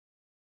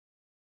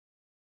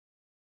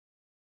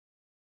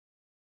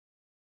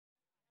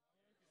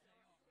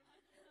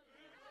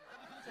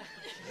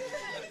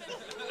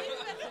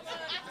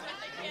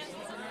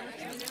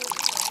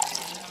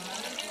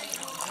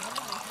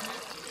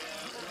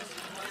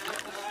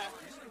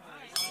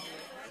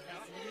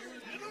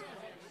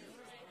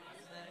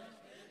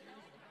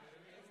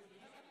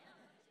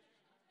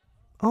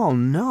Oh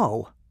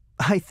no,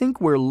 I think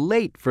we're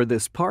late for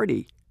this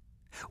party.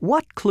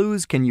 What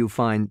clues can you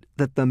find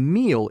that the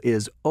meal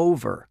is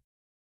over?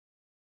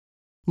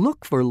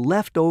 Look for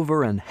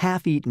leftover and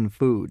half-eaten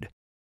food.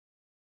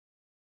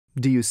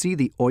 Do you see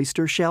the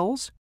oyster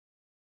shells?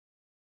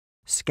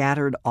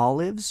 Scattered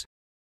olives?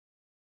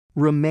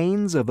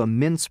 Remains of a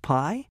mince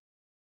pie?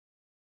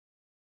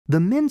 The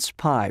mince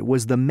pie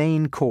was the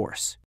main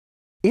course.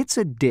 It's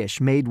a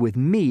dish made with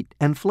meat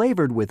and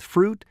flavored with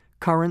fruit,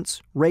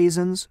 currants,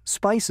 raisins,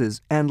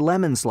 spices, and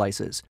lemon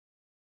slices.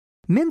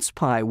 Mince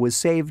pie was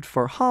saved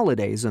for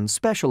holidays and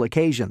special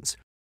occasions.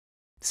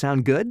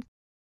 Sound good?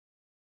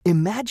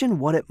 Imagine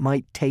what it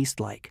might taste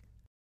like.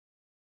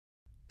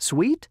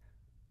 Sweet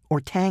or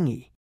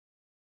tangy?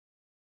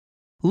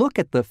 Look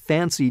at the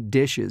fancy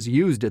dishes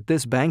used at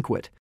this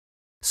banquet.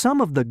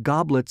 Some of the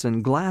goblets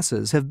and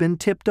glasses have been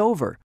tipped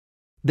over.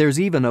 There's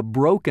even a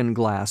broken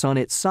glass on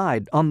its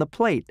side on the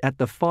plate at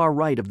the far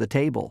right of the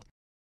table.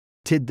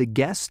 Did the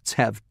guests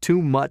have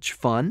too much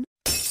fun?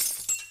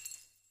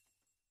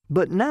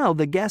 But now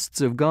the guests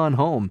have gone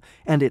home,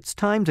 and it's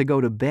time to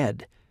go to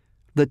bed.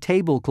 The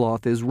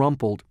tablecloth is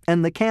rumpled,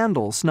 and the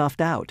candle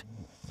snuffed out.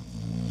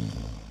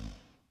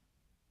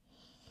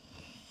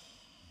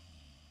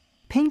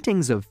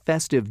 Paintings of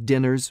festive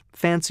dinners,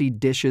 fancy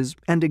dishes,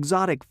 and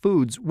exotic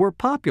foods were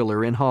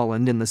popular in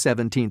Holland in the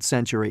 17th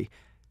century.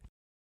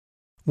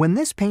 When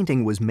this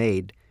painting was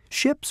made,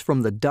 ships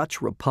from the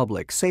Dutch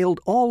Republic sailed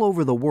all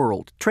over the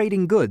world,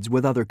 trading goods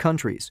with other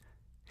countries.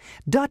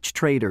 Dutch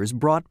traders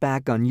brought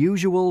back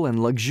unusual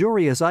and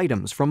luxurious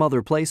items from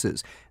other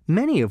places,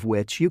 many of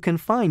which you can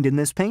find in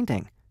this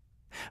painting.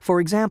 For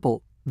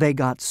example, they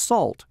got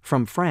salt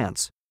from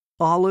France,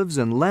 olives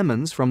and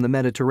lemons from the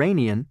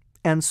Mediterranean,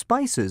 and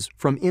spices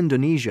from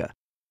Indonesia.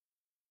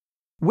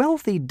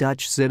 Wealthy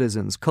Dutch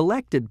citizens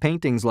collected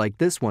paintings like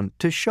this one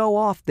to show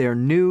off their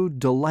new,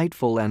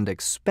 delightful, and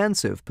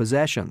expensive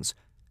possessions.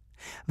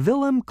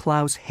 Willem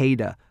Claesz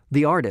Heda,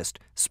 the artist,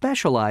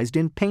 specialized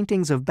in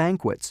paintings of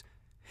banquets.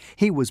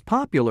 He was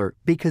popular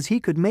because he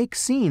could make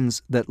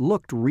scenes that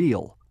looked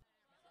real.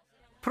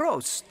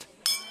 Proost!